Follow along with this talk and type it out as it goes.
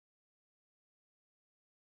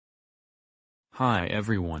Hi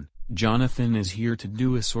everyone, Jonathan is here to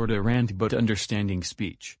do a sorta rant but understanding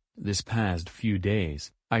speech. This past few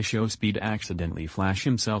days, ISHOWSpeed accidentally flashed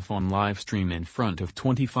himself on livestream in front of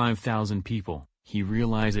 25,000 people. He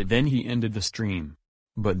realized it, then he ended the stream.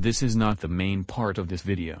 But this is not the main part of this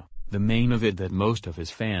video. The main of it that most of his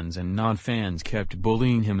fans and non-fans kept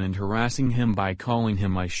bullying him and harassing him by calling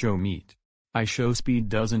him ISHOWMEAT. ISHOWSpeed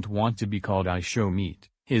doesn't want to be called ISHOWMEAT.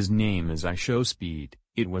 His name is ISHOWSpeed.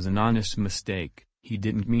 It was an honest mistake. He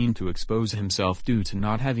didn't mean to expose himself due to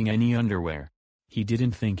not having any underwear. He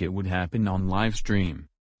didn't think it would happen on live stream.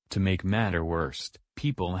 To make matter worse,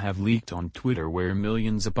 people have leaked on Twitter where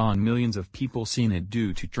millions upon millions of people seen it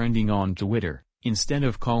due to trending on Twitter. Instead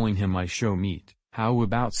of calling him ISHOWMEAT, how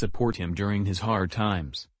about support him during his hard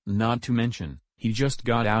times? Not to mention, he just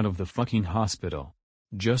got out of the fucking hospital.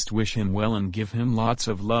 Just wish him well and give him lots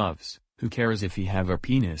of loves. Who cares if he have a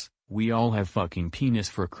penis? We all have fucking penis,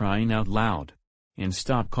 for crying out loud. And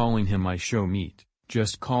stop calling him ISHOWMEAT,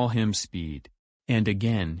 just call him Speed. And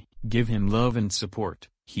again, give him love and support.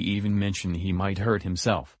 He even mentioned he might hurt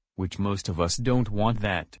himself, which most of us don't want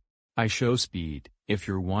that. ISHOWSpeed, if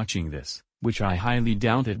you're watching this, which I highly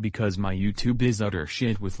doubt it because my YouTube is utter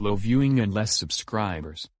shit with low viewing and less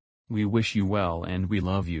subscribers. We wish you well and we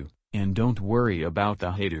love you, and don't worry about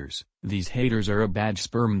the haters. These haters are a bad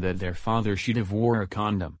sperm that their father should have wore a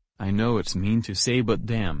condom. I know it's mean to say, but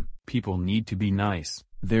damn, people need to be nice.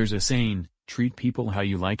 There's a saying, treat people how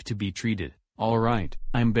you like to be treated. Alright,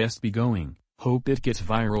 I'm best be going. Hope it gets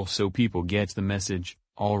viral so people get the message.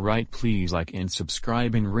 Alright, please like and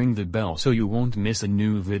subscribe and ring the bell so you won't miss a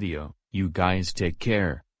new video. You guys take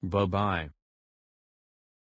care, bye bye.